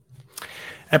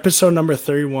Episode number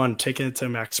 31, Taking It to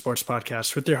Max Sports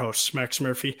Podcast with your host, Max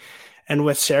Murphy, and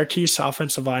with Syracuse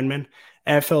offensive lineman,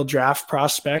 NFL draft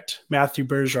prospect, Matthew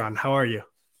Bergeron. How are you?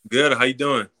 Good. How you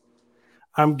doing?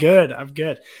 I'm good.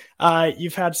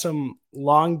 You've had some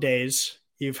long days.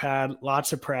 You've had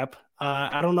lots of prep.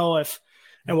 I don't know if,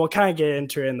 and we'll kind of get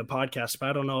into it in the podcast, but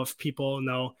I don't know if people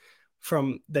know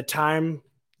from the time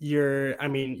you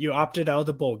opted out of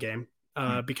the bowl game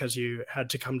because you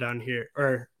had to come down here,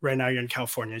 or right now you're in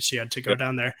California, so you had to go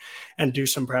down there and do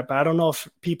some prep. I don't know if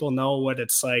people know what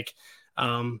it's like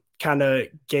kind of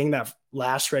getting that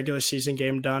last regular season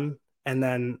game done and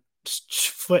then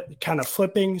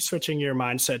switching your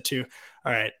mindset to,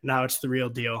 all right, now it's the real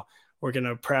deal. We're going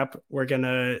to prep. We're going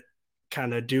to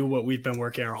kind of do what we've been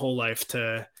working our whole life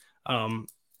to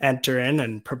enter in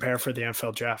and prepare for the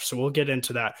NFL draft. So we'll get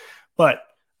into that. But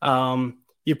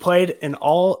you played in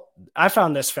all – I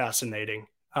found this fascinating.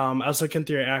 I was looking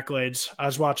through your accolades. I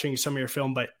was watching some of your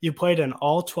film, but you played in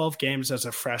all 12 games as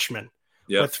a freshman,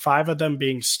 with 5 of them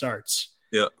being starts.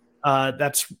 Yeah.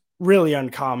 That's really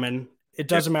uncommon. It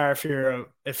doesn't matter if you're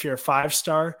a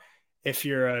 5-star, if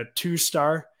you're a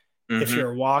 2-star, if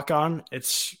you're a walk-on.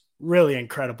 It's really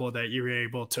incredible that you were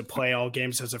able to play all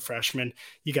games as a freshman.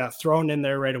 You got thrown in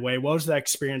there right away. What was that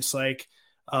experience like?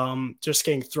 Just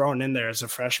getting thrown in there as a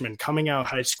freshman coming out of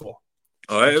high school.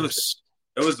 It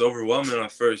was overwhelming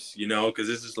at first, because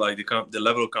this is like the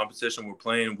level of competition we're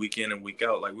playing week in and week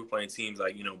out. Like we're playing teams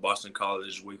like Boston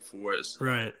College, Wake Forest,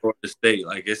 right, Florida State.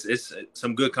 Like it's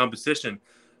some good competition.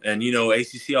 And,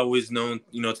 ACC always known,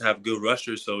 to have good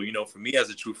rushers. So, for me as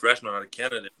a true freshman out of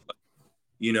Canada,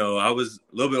 I was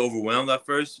a little bit overwhelmed at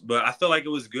first. But I felt like it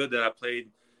was good that I played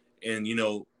in,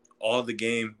 all the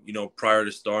game, prior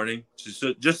to starting.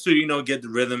 Just to get the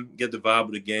rhythm, get the vibe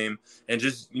of the game, and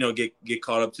just, get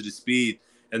caught up to the speed.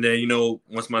 And then,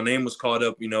 once my name was called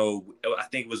up, I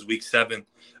think it was week 7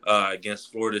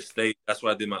 against Florida State. That's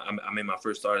why I made my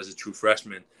first start as a true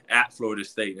freshman at Florida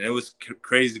State. And it was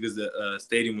crazy because the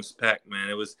stadium was packed, man.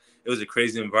 It was a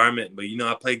crazy environment. But,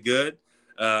 I played good.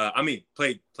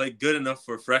 Played good enough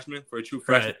for a freshman, for a true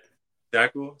freshman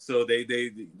tackle. So they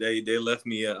left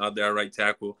me out there at right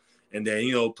tackle. And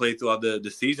then, played throughout the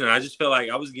season. I just felt like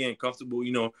I was getting comfortable,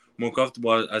 more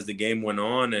comfortable as the game went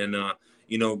on. And,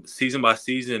 season by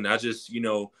season, I just,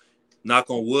 knock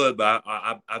on wood, but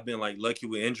I've been like lucky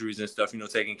with injuries and stuff,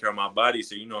 taking care of my body.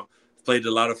 So, played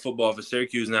a lot of football for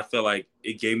Syracuse, and I felt like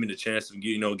it gave me the chance of,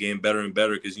 getting better and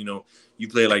better because, you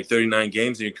play like 39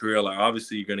 games in your career, like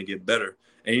obviously you're going to get better.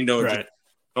 And, just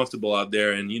comfortable out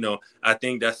there. And, I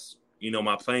think that's,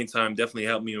 my playing time definitely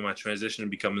helped me in my transition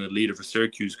and becoming a leader for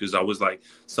Syracuse because I was like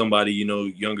somebody,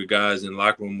 younger guys in the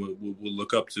locker room will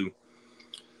look up to.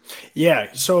 Yeah,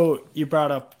 so you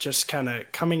brought up just kind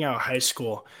of coming out of high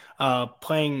school,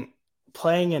 playing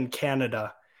in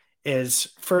Canada is,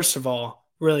 first of all,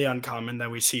 really uncommon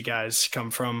that we see guys come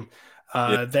from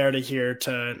there to here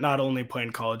to not only play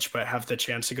in college, but have the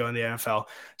chance to go in the NFL.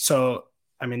 So,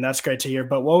 I mean, that's great to hear.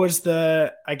 But what was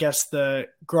the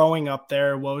growing up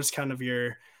there, what was kind of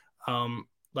your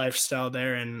lifestyle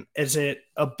there, and is it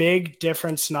a big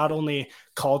difference not only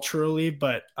culturally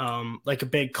but like a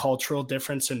big cultural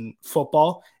difference in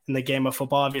football, in the game of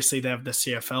football? Obviously they have the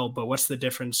CFL, but what's the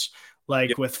difference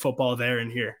like with football there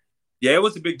and here? Yeah, it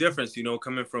was a big difference,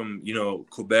 coming from,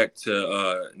 Quebec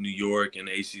to New York and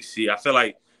ACC. I feel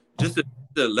like just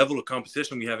the level of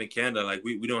competition we have in Canada, like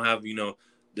we don't have,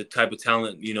 the type of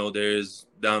talent, there is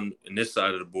down in this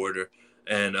side of the border.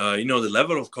 And, the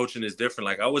level of coaching is different.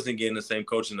 Like I wasn't getting the same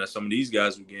coaching that some of these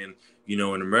guys were getting,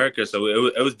 in America. So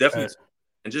it was definitely,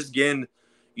 and just getting,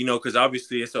 because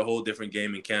obviously it's a whole different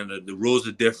game in Canada. The rules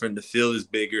are different. The field is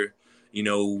bigger.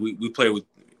 We play with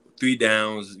 3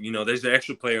 downs. There's an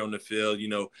extra player on the field.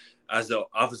 As the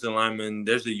offensive lineman,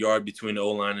 there's a yard between the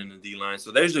O-line and the D-line.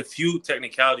 So there's a few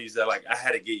technicalities that like I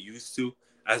had to get used to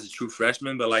as a true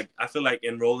freshman. But like I feel like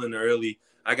enrolling early,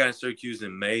 I got in Syracuse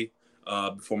in May.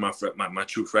 Before my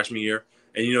true freshman year.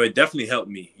 And, it definitely helped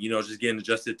me, just getting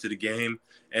adjusted to the game.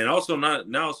 And also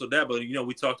not also that, but,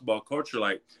 we talked about culture.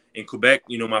 Like in Quebec,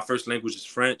 my first language is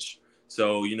French.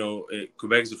 So,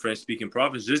 Quebec is a French speaking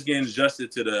province, just getting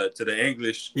adjusted to the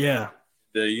English, the,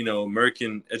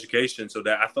 American education. So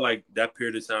that I feel like that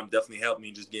period of time definitely helped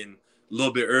me just getting a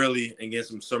little bit early and get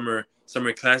some summer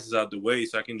classes out the way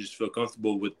so I can just feel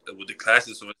comfortable with the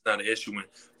classes so it's not an issue when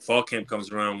fall camp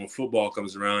comes around, when football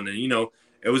comes around. And,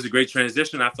 it was a great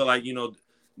transition. I feel like,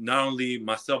 not only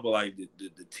myself, but like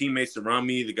the teammates around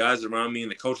me, the guys around me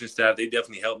and the coaching staff, they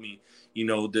definitely helped me.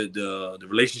 The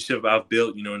relationship I've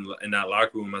built, in that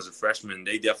locker room as a freshman,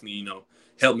 they definitely,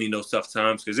 helped me in those tough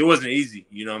times because it wasn't easy.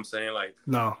 You know what I'm saying? Like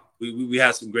No. we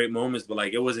had some great moments, but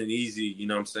like it wasn't easy. You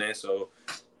know what I'm saying? So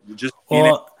just being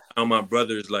Well, around my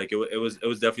brothers, like it was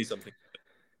definitely something.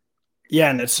 yeah,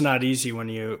 and it's not easy when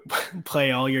you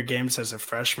play all your games as a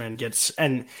freshman.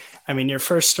 And I mean, your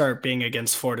first start being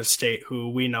against Florida State, who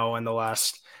we know in the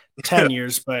last 10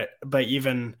 years, but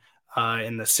even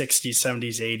in the 60s,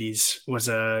 70s, 80s was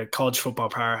a college football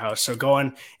powerhouse. So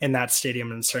going in that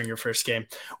stadium and starting your first game,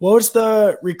 what was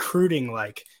the recruiting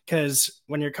like? Because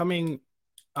when you're coming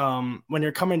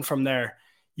from there,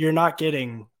 you're not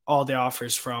getting all the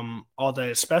offers from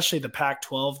especially the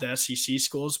Pac-12, the SEC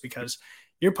schools, because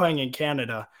you're playing in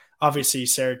Canada. Obviously,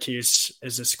 Syracuse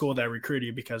is a school that recruit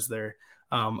you because they're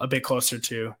a bit closer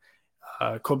to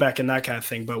Quebec and that kind of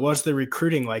thing. But what's the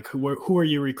recruiting like? Who are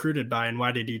you recruited by, and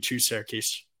why did you choose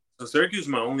Syracuse? So Syracuse was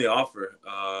my only offer.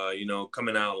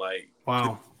 Coming out like,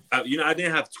 Wow. I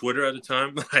didn't have Twitter at the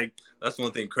time. Like that's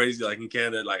one thing crazy. Like in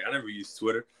Canada, like I never used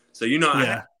Twitter. So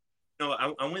Yeah.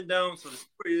 I went down. So the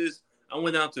story is, I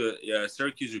went down to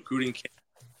Syracuse recruiting camp,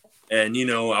 and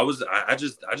I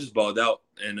just balled out,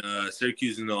 and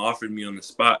Syracuse offered me on the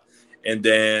spot, and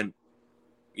then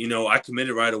I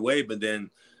committed right away, but then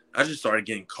I just started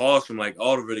getting calls from like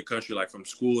all over the country, like from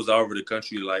schools all over the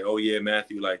country, like, oh yeah,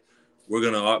 Matthew, like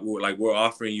we're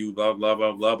offering you blah blah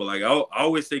blah blah. But like I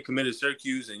always stay committed to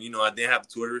Syracuse, and I didn't have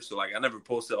Twitter, so like I never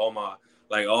posted all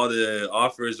the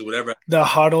offers or whatever. The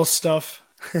huddle stuff.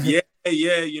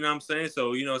 Yeah, you know what I'm saying?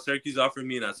 So, Syracuse offered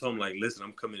me, and I told him, like, listen,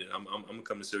 I'm coming in. I'm gonna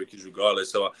come to Syracuse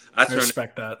regardless. So I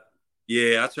respect that.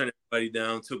 I turned everybody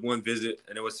down, took one visit,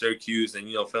 and it was Syracuse, and,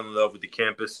 fell in love with the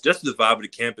campus, just the vibe of the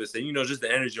campus, and, just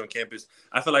the energy on campus.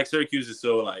 I feel like Syracuse is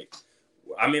so, like,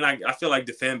 I feel like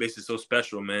the fan base is so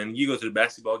special, man. You go to the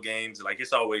basketball games, like,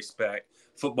 it's always packed.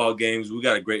 Football games, we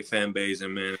got a great fan base,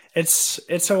 and man, it's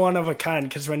a one of a kind,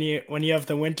 because when you have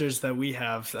the winters that we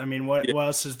have, I mean, what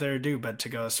else is there to do but to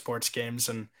go to sports games?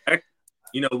 And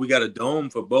we got a dome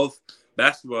for both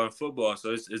basketball and football,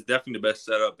 so it's definitely the best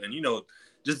setup. And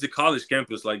just the college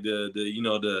campus, like the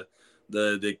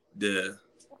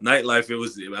nightlife,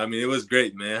 it was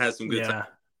great, man. I had some good time.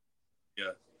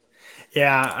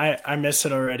 Yeah, I miss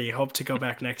it already. Hope to go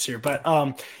back next year. But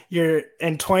you're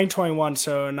in 2021,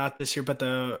 so not this year, but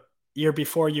the year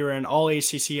before, you were an All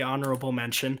ACC honorable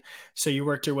mention. So you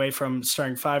worked your way from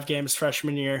starting 5 games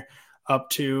freshman year up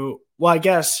to, well, I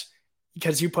guess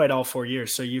because you played all 4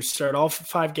 years, so you start all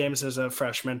 5 games as a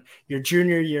freshman. Your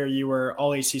junior year, you were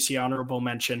All ACC honorable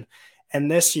mention, and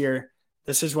this year,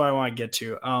 this is what I want to get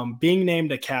to: being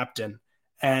named a captain.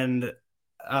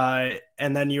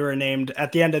 And then you were named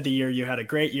at the end of the year. You had a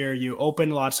great year. You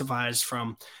opened lots of eyes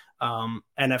from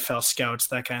NFL scouts,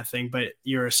 that kind of thing. But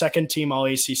you're a second team All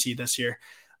ACC this year.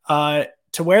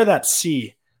 To wear that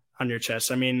C on your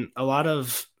chest, I mean, a lot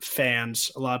of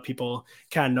fans, a lot of people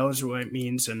kind of knows what it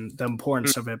means and the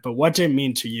importance of it. But what did it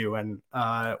mean to you? And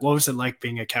what was it like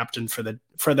being a captain for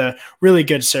the really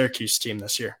good Syracuse team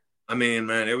this year? I mean,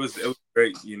 man, it was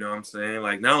great. You know what I'm saying?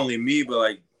 Like, not only me, but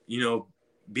like,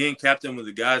 being captain with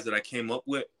the guys that I came up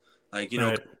with, like,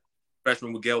 right.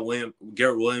 Freshman with Garrett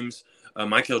Williams,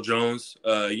 Michael Jones,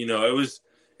 it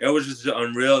was just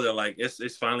unreal that like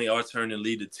it's finally our turn to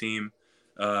lead the team.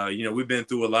 We've been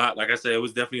through a lot. Like I said, it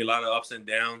was definitely a lot of ups and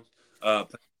downs,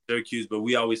 Syracuse, but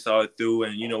we always saw it through,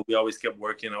 and we always kept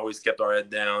working, always kept our head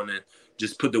down, and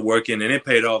just put the work in, and it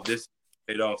paid off. This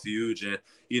paid off huge, and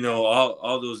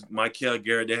all those Michael,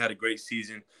 Garrett, they had a great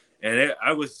season, and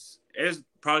it's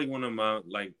probably one of my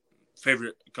like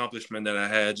favorite accomplishment that I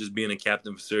had, just being a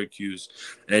captain for Syracuse,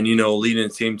 and leading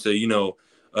the team to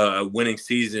a winning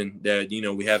season that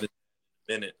we haven't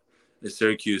been at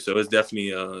Syracuse. So it's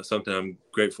definitely something I'm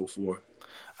grateful for.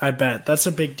 I bet that's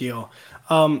a big deal.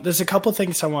 There's a couple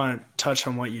things I want to touch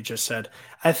on what you just said.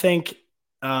 I think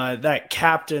that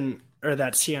captain, or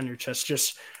that C on your chest,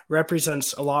 just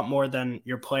represents a lot more than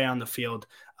your play on the field.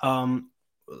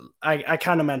 I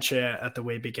kind of mentioned it at the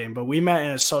way beginning, but we met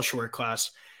in a social work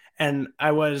class, and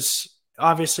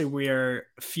obviously we are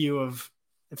few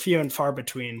and far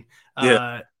between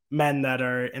men that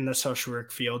are in the social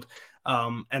work field,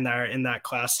 and that are in that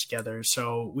class together.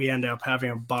 So we ended up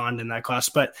having a bond in that class.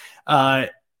 But I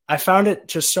found it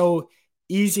just so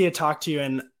easy to talk to you.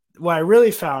 And what I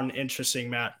really found interesting,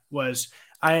 Matt, was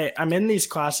I'm in these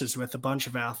classes with a bunch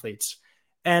of athletes,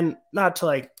 and not to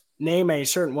like name any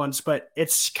certain ones, but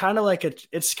it's kind of like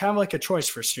a choice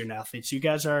for student athletes. You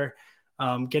guys are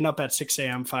getting up at 6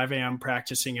 a.m., 5 a.m.,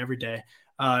 practicing every day.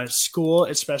 School,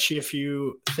 especially if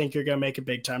you think you're going to make it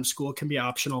big time, school can be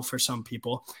optional for some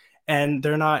people. And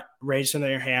they're not raising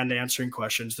their hand answering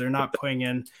questions. They're not putting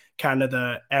in kind of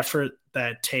the effort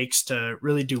that it takes to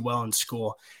really do well in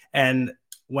school. And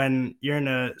when you're in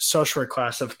a social work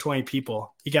class of 20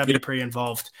 people, you got to be pretty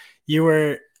involved. You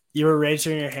were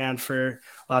raising your hand for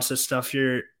lots of stuff.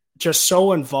 You're just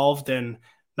so involved in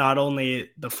not only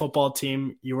the football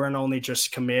team, you weren't only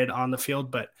just committed on the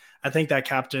field, but I think that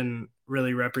captain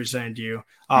really represented you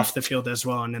off the field as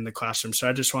well and in the classroom. So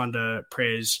I just wanted to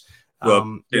praise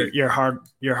your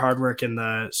hard work in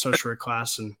the social work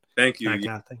class and thank you. that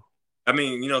kind of thing. I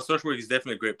mean, social work is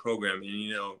definitely a great program,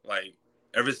 and like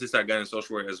ever since I got in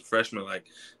social work as a freshman, like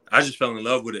I just fell in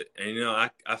love with it, and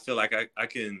I feel like I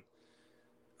can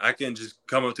just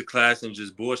come up to class and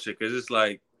just bullshit, because it's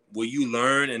like what you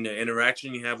learn and the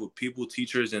interaction you have with people,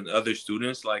 teachers, and other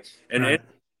students, like and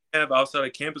have outside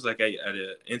of campus, like at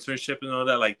an internship and all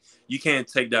that, like you can't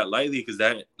take that lightly, because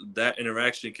that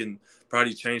interaction can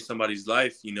probably change somebody's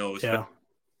life, Yeah.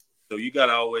 So you got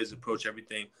to always approach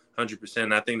everything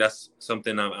 100%. I think that's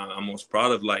something I'm most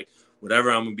proud of. Like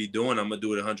whatever I'm gonna be doing, I'm gonna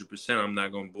do it 100%. I'm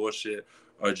not gonna bullshit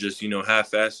or just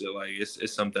half-ass it. Like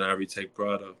it's something I really take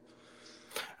pride of.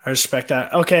 I respect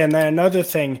that. Okay, and then another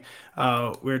thing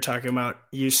we were talking about,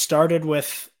 you started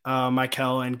with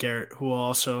Michael and Garrett, who will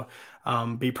also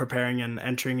be preparing and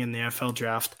entering in the NFL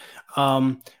draft.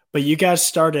 But you guys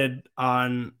started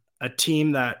on a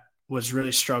team that was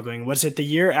really struggling. Was it the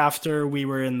year after we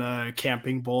were in the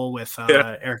camping bowl with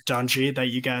Eric Dungy that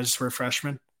you guys were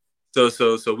freshmen? So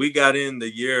we got in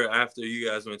the year after you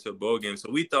guys went to a bowl game.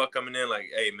 So we thought coming in like,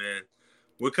 hey man,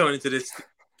 we're coming into this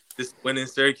winning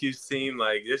Syracuse team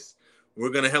like this. We're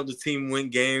gonna help the team win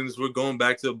games. We're going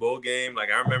back to a bowl game. Like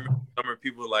I remember summer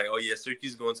people were like, oh yeah,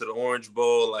 Syracuse going to the Orange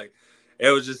Bowl. Like it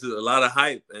was just a lot of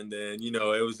hype. And then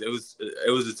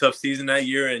it was a tough season that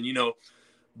year. And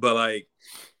but like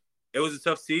it was a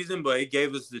tough season, but it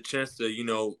gave us the chance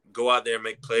to go out there and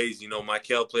make plays.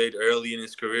 Michael played early in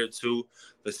his career too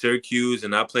for Syracuse,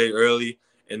 and I played early.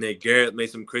 And then Garrett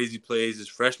made some crazy plays his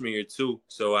freshman year too.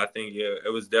 So I think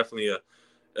it was definitely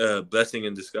a blessing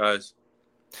in disguise.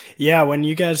 Yeah, when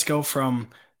you guys go from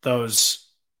those,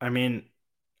 I mean,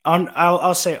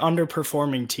 I'll say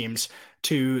underperforming teams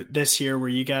to this year where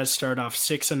you guys start off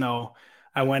 6-0.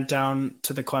 I went down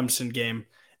to the Clemson game.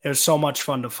 It was so much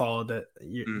fun to follow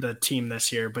the team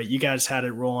this year, but you guys had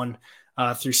it rolling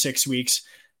through 6 weeks.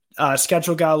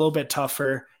 Schedule got a little bit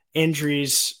tougher.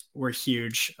 Injuries were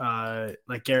huge.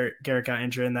 Like Garrett got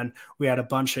injured, and then we had a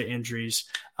bunch of injuries,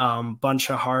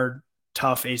 bunch of hard,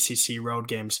 tough ACC road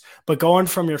games. But going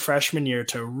from your freshman year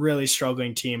to a really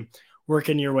struggling team,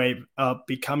 working your way up,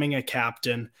 becoming a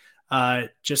captain,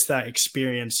 just that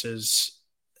experience is,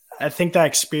 I think that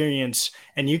experience,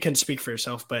 and you can speak for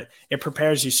yourself, but it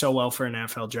prepares you so well for an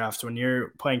NFL draft when you're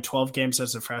playing 12 games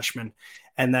as a freshman,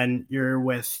 and then you're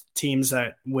with teams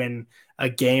that win a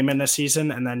game in a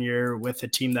season, and then you're with a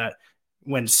team that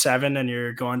wins 7, and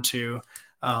you're going to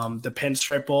the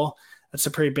Pinstripe Bowl. That's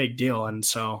a pretty big deal, and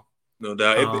so no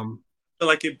doubt. I feel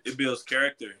like it builds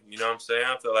character. You know what I'm saying?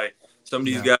 I feel like some of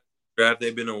these guys draft,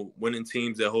 they've been on winning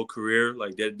teams their whole career.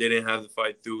 Like they didn't have to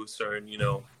fight through certain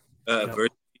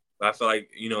adversity. I feel like,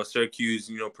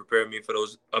 Syracuse, prepared me for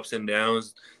those ups and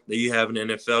downs that you have in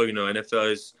the NFL.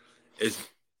 NFL is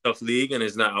a tough league, and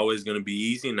it's not always going to be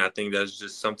easy. And I think that's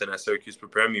just something that Syracuse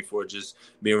prepared me for, just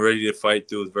being ready to fight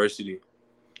through adversity.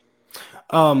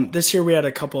 This year we had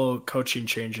a couple coaching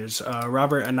changes.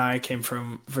 Robert and I came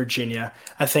from Virginia.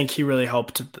 I think he really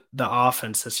helped the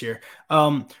offense this year.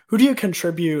 Who do you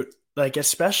contribute, like,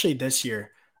 especially this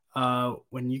year,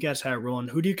 when you guys had it rolling,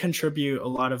 who do you contribute a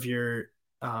lot of your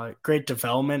great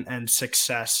development and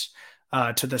success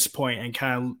to this point, and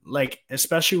kind of like,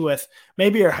 especially with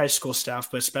maybe your high school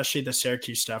staff, but especially the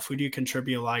Syracuse staff, who do you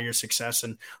contribute a lot of your success,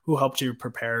 and who helped you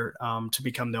prepare to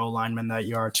become the O-lineman that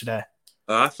you are today?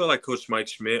 I feel like Coach Mike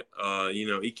Schmidt,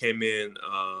 he came in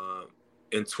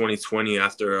 2020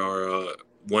 after our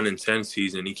 1-10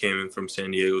 season. He came in from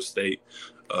San Diego State.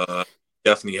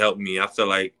 Definitely helped me. I feel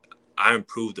like I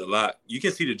improved a lot. You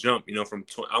can see the jump,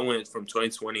 I went from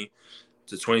 2020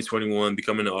 to 2021,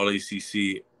 becoming an All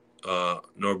ACC,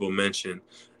 Honorable Mention,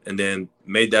 and then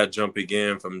made that jump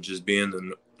again from just being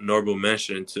the Honorable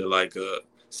Mention to like a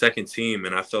second team.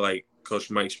 And I feel like Coach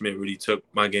Mike Schmidt really took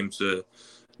my game to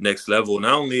next level,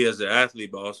 not only as an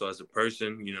athlete, but also as a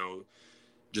person,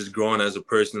 just growing as a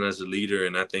person, as a leader.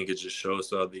 And I think it just shows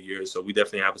throughout the years. So we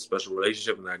definitely have a special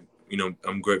relationship, and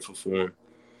I'm grateful for him.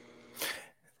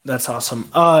 That's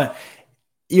awesome.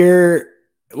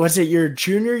 Was it your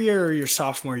junior year or your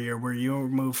sophomore year where you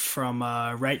moved from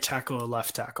right tackle to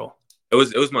left tackle? It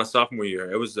was my sophomore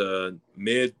year. It was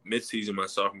mid season my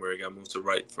sophomore year. I got moved to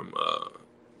right from I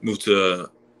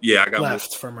got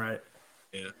left from right.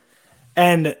 Yeah.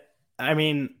 And I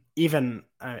mean, even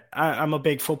I'm a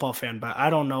big football fan, but I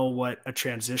don't know what a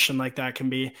transition like that can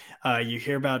be. You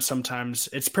hear about sometimes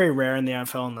it's pretty rare in the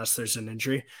NFL unless there's an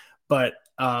injury. But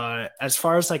as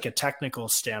far as like a technical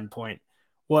standpoint,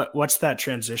 what's that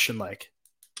transition like?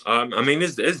 I mean,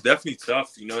 it's definitely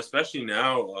tough, especially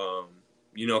now,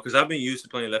 because I've been used to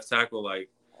playing left tackle like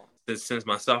since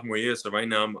my sophomore year. So right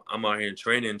now I'm out here in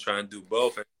training trying to do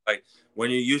both. And like when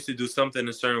you're used to do something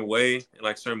a certain way and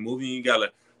like certain moving, you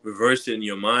gotta reverse it in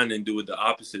your mind and do it the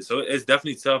opposite. So it's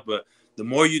definitely tough, but the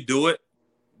more you do it,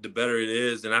 the better it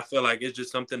is. And I feel like it's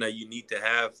just something that you need to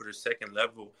have for the second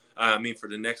level. I mean, for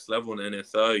the next level in the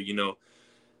NFL,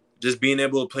 just being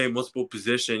able to play multiple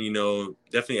position,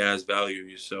 definitely adds value to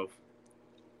yourself.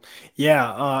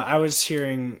 Yeah, I was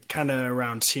hearing kind of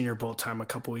around Senior Bowl time a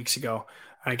couple weeks ago.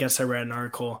 I guess I read an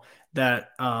article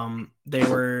that they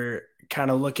were kind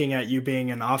of looking at you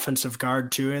being an offensive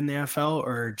guard too in the NFL,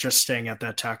 or just staying at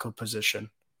that tackle position.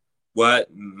 What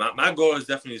my goal is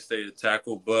definitely to stay to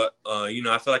tackle, but I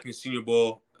feel like in Senior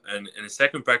Bowl and in the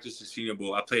second practice of Senior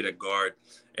Bowl, I played at guard,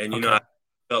 and I Okay.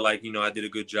 felt like I did a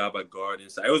good job at guard.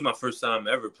 And so it was my first time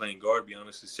ever playing guard. To be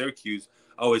honest, in Syracuse,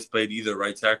 I always played either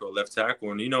right tackle or left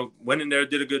tackle, and went in there,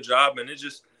 did a good job, and it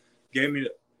just gave me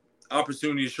the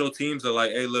opportunity to show teams that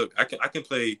like, hey, look, I can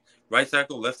play right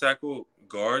tackle, left tackle,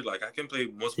 guard, like I can play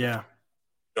multiple. Yeah,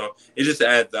 It just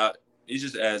adds that. It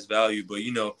just adds value, but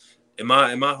in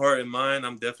my heart and mind,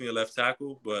 I'm definitely a left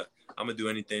tackle, but I'm gonna do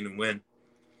anything to win.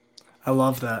 I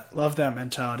love that. Love that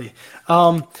mentality.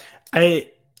 Um,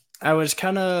 I I was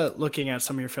kind of looking at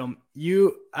some of your film.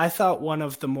 I thought one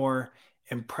of the more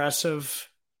impressive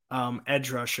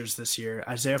edge rushers this year,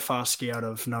 Isaiah Foskey out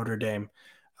of Notre Dame.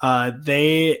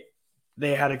 They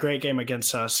had a great game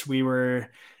against us. We were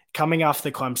coming off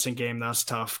the Clemson game. That was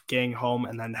tough, getting home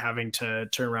and then having to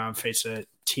turn around and face a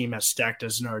team as stacked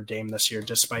as Notre Dame this year,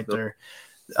 despite So,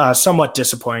 their somewhat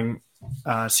disappointing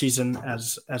season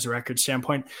as a record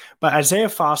standpoint. But Isaiah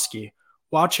Foskey,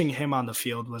 watching him on the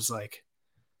field was like,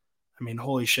 I mean,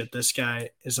 holy shit, this guy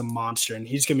is a monster and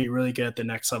he's going to be really good at the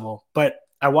next level. But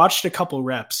I watched a couple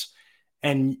reps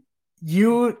and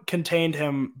you contained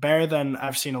him better than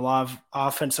I've seen a lot of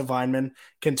offensive linemen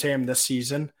contain him this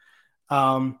season.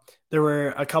 There were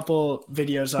a couple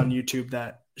videos on YouTube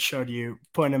that showed you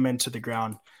putting him into the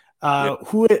ground. yeah,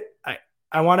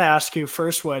 I want to ask you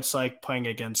first what it's like playing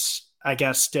against. I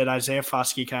guess did Isaiah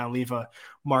Foskey kind of leave a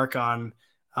mark on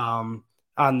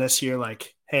this year?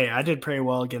 Like, hey, I did pretty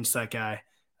well against that guy.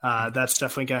 That's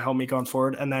definitely gonna help me going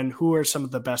forward. And then, who are some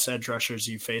of the best edge rushers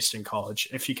you faced in college?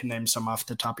 If you can name some off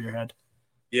the top of your head.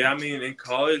 yeah. I mean, in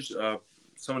college,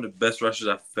 some of the best rushers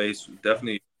I faced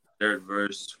definitely Jared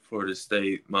Verse for the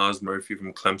state, Miles Murphy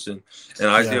from Clemson, and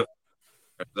Yeah, Isaiah.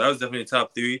 That was definitely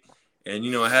top three. And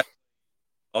I had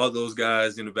all those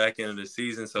guys in the back end of the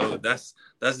season. So that's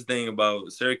the thing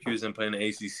about Syracuse and playing the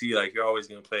ACC. Like you're always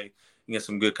gonna play against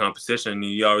some good competition, and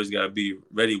you always gotta be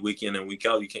ready week in and week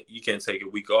out. You can't take a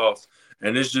week off,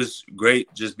 and it's just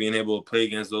great just being able to play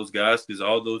against those guys because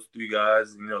all those three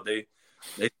guys, they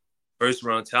first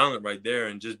round talent right there,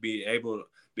 and just being able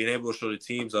to show the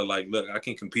teams that like, look, I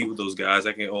can compete with those guys.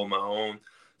 I can hold my own.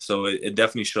 So it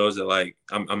definitely shows that like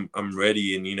I'm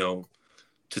ready and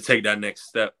to take that next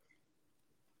step.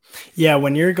 yeah.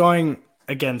 When you're going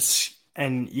against,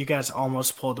 and you guys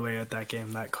almost pulled away at that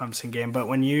game, that Clemson game, but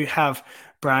when you have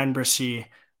Brian Bresee,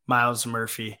 Miles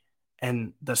Murphy,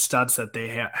 and the studs that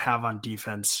they have on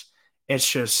defense, it's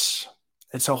just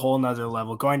it's a whole nother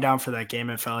level. Going down for that game,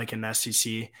 it felt like an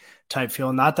SEC type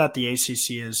feel. Not that the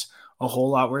ACC is a whole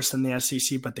lot worse than the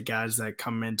SEC, but the guys that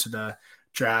come into the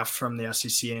draft from the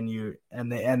SEC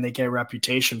and they get a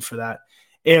reputation for that.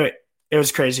 It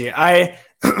was crazy. A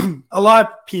lot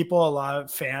of people, a lot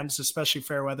of fans, especially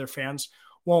fair weather fans,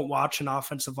 won't watch an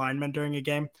offensive lineman during a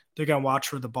game. They're gonna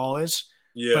watch where the ball is.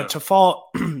 But Yeah. to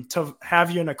fall to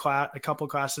have you in a couple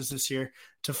classes this year,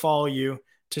 to follow you,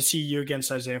 to see you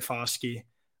against Isaiah Foskey,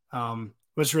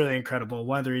 was really incredible.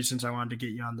 One of the reasons I wanted to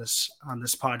get you on this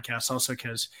podcast, also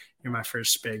because you're my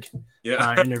first big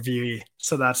Yeah. interviewee,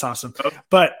 so that's awesome.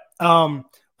 But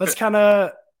let's kind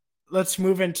of let's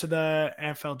move into the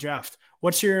NFL draft.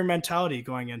 What's your mentality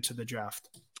going into the draft?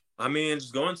 I mean,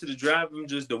 just going to the draft, I'm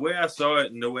just the way I saw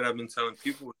it and the way I've been telling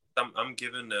people, I'm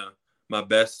giving my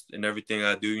best in everything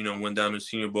I do. Went down to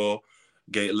Senior Bowl,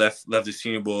 left the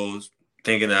Senior Bowls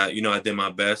thinking that I did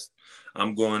my best.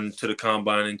 I'm going to the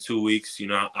combine in 2 weeks.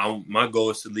 My goal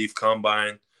is to leave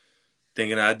combine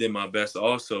thinking I did my best.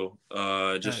 Also,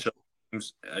 just Right. show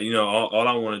teams, all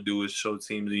I want to do is show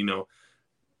teams.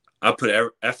 I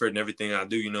put effort in everything I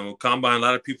do. Combine. A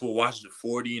lot of people watch the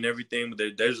 40 and everything,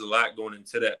 but there's a lot going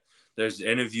into that. there's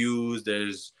interviews,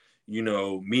 there's,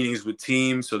 meetings with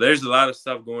teams. So there's a lot of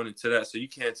stuff going into that. So you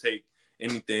can't take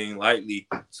anything lightly.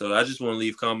 So I just want to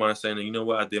leave Combine saying that, you know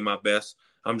what, I did my best.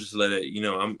 I'm just let it,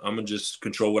 I'm gonna just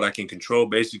control what I can control,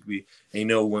 basically.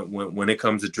 And when it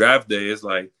comes to draft day, it's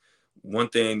like one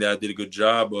thing that I did a good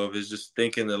job of is just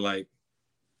thinking that like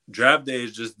draft day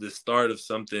is just the start of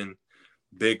something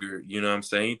bigger. You know what I'm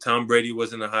saying? Tom Brady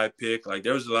wasn't a high pick. Like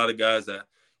there was a lot of guys that,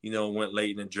 went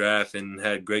late in the draft and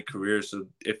had great careers. So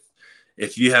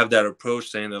if you have that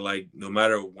approach saying that like no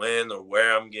matter when or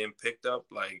where I'm getting picked up,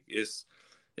 like it's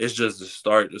just the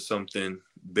start of something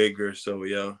bigger. So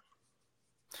yeah.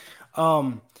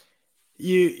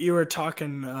 You were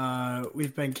talking,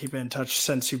 we've been keeping in touch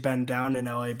since you've been down in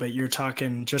LA, but you're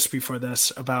talking just before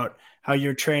this about how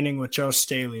you're training with Joe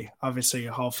Staley, obviously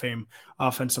a Hall of Fame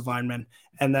offensive lineman,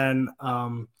 and then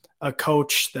a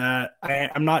coach that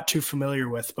I'm not too familiar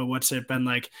with, but what's it been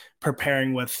like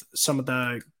preparing with some of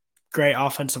the great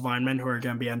offensive linemen who are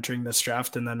going to be entering this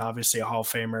draft, and then obviously a Hall of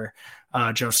Famer,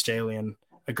 Joe Staley, and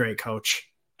a great coach.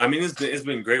 I mean, it's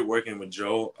been great working with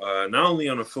Joe, not only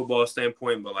on a football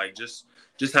standpoint, but like just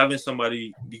having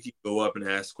somebody you can go up and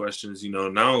ask questions,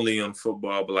 not only on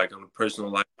football, but like on a personal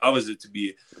life. How is it to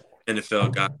be an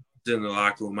NFL guy in the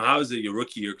locker room? How is it your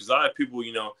rookie year? Because a lot of people,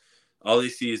 all they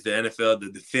see is the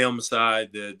NFL, the film side.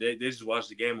 They just watch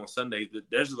the game on Sunday.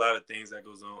 There's a lot of things that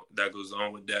goes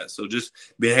on with that. So just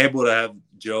being able to have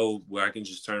Joe where I can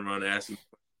just turn around and ask him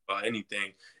about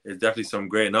anything is definitely something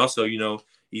great. And also,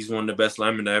 he's one of the best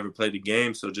linemen that ever played the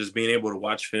game. So just being able to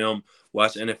watch film,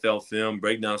 watch NFL film,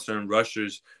 break down certain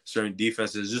rushers, certain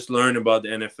defenses, just learn about the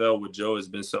NFL with Joe has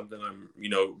been something I'm,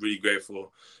 really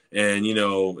grateful. And,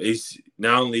 he's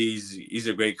not only he's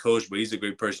a great coach, but he's a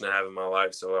great person to have in my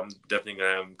life. So I'm definitely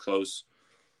going to have him close.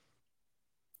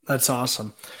 That's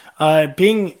awesome.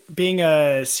 Being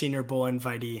a Senior Bowl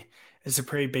invitee is a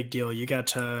pretty big deal. You got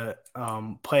to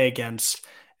play against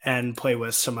and play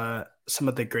with some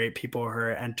of the great people who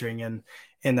are entering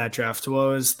in that draft. What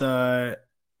was the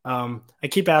I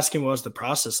keep asking what was the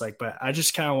process like, but I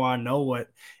just kind of want to know what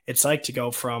it's like to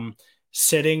go from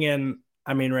sitting in,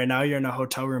 I mean, right now you're in a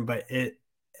hotel room, but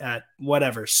at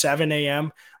whatever, 7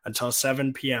 a.m. until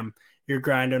 7 p.m., you're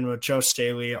grinding with Joe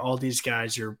Staley, all these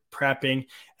guys, you're prepping,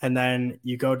 and then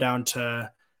you go down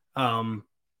to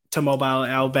Mobile,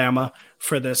 Alabama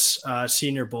for this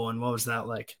Senior Bowl. And what was that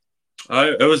like?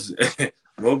 It was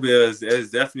Mobile is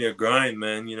definitely a grind,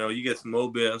 man. You get to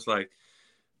Mobile, it's like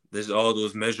there's all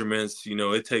those measurements.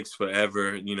 It takes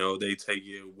forever. They take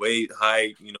your weight,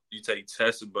 height. You take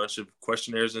tests, a bunch of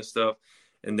questionnaires and stuff,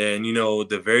 and then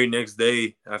the very next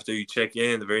day after you check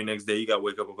in, the very next day you got to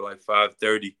wake up at like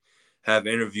 5:30, have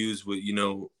interviews with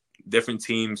different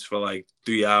teams for like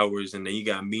 3 hours, and then you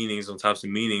got meetings on top of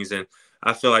meetings. And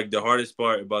I feel like the hardest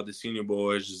part about the Senior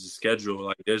Bowl is just the schedule.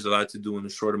 Like there's a lot to do in a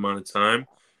short amount of time,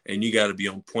 and you got to be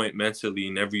on point mentally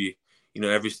in every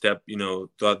step,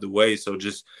 throughout the way. So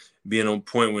just being on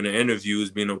point when the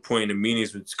interviews, being on point in the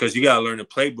meetings, because you got to learn the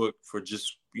playbook for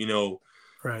just,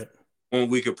 right, 1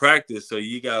 week of practice. So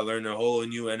you got to learn the whole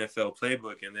new NFL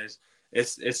playbook. And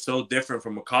it's so different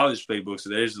from a college playbook.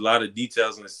 So there's a lot of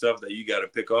details and stuff that you got to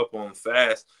pick up on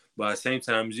fast. But at the same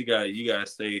time, you got to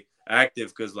stay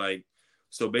active because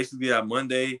so basically that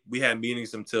Monday we had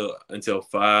meetings until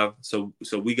 5. So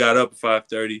we got up at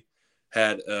 5:30,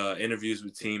 had interviews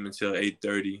with team until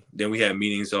 8:30. Then we had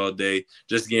meetings all day,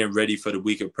 just getting ready for the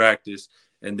week of practice.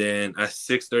 And then at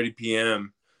 6:30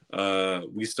 p.m.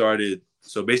 We started.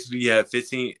 So basically you had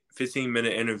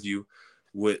 15-minute interview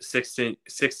with 16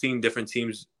 different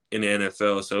teams in the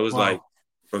NFL. So it was like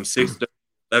from 6 to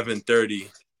 11:30.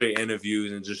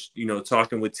 Interviews and just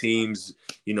talking with teams,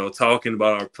 talking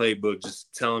about our playbook,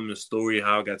 just telling them the story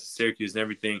how I got to Syracuse and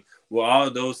everything. Well, all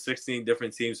of those 16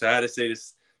 different teams, so I had to say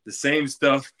the same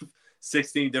stuff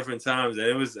 16 different times, and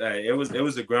it was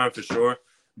a grind for sure.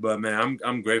 But man,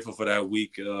 I'm grateful for that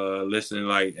week. Listening,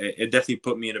 like it definitely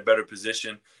put me in a better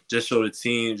position. Just show the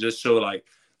team, just show like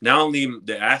not only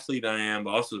the athlete I am,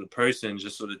 but also the person,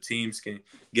 just so the teams can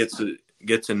get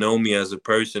to know me as a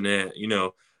person and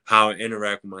how I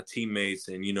interact with my teammates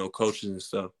and, coaches and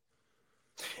stuff.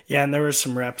 Yeah, and there were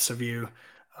some reps of you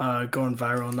going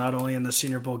viral, not only in the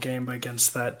Senior Bowl game, but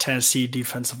against that Tennessee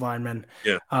defensive lineman.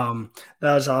 Yeah. That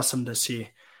was awesome to see.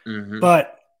 Mm-hmm.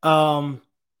 But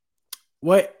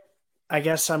what I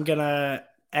guess I'm going to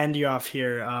end you off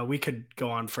here. We could go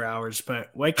on for hours,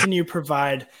 but what can you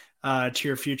provide to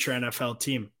your future NFL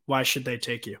team? Why should they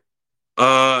take you?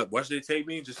 Why should they take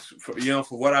me? Just for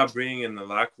what I bring in the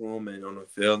locker room and on the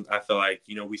field. I feel like,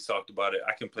 we talked about it.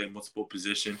 I can play multiple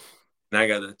positions. and I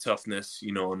got the toughness,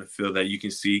 on the field that you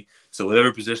can see. So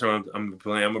whatever position I'm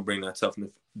playing, I'm gonna bring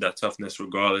that toughness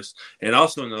regardless. And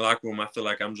also in the locker room, I feel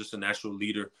like I'm just a natural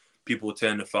leader. People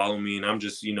tend to follow me, and I'm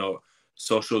just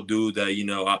social dude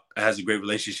that has a great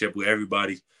relationship with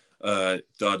everybody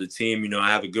throughout the team.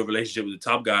 I have a good relationship with the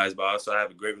top guys, but also I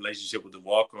have a great relationship with the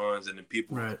walk-ons and the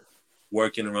people Right.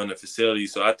 working around the facility.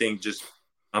 So I think just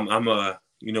I'm a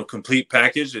complete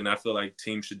package, and I feel like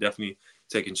teams should definitely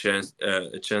take a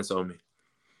chance on me.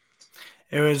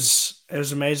 It was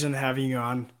amazing having you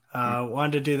on.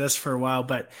 Wanted to do this for a while,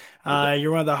 but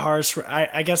you're one of the hardest.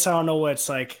 I guess I don't know what it's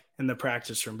like in the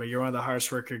practice room, but you're one of the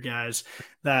hardest worker guys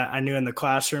that I knew in the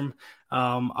classroom.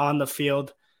 On the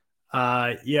field,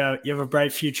 yeah, you have a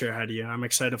bright future ahead of you. I'm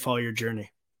excited to follow your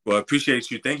journey. Well, I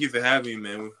appreciate you. Thank you for having me,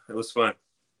 man. It was fun.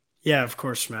 Yeah, of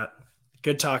course, Matt.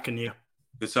 Good talking to you.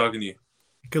 Good talking to you.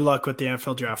 Good luck with the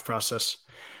NFL draft process.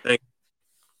 Thank you.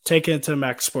 Take it to the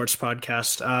Max Sports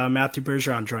Podcast. Matthew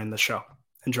Bergeron joined the show.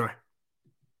 Enjoy.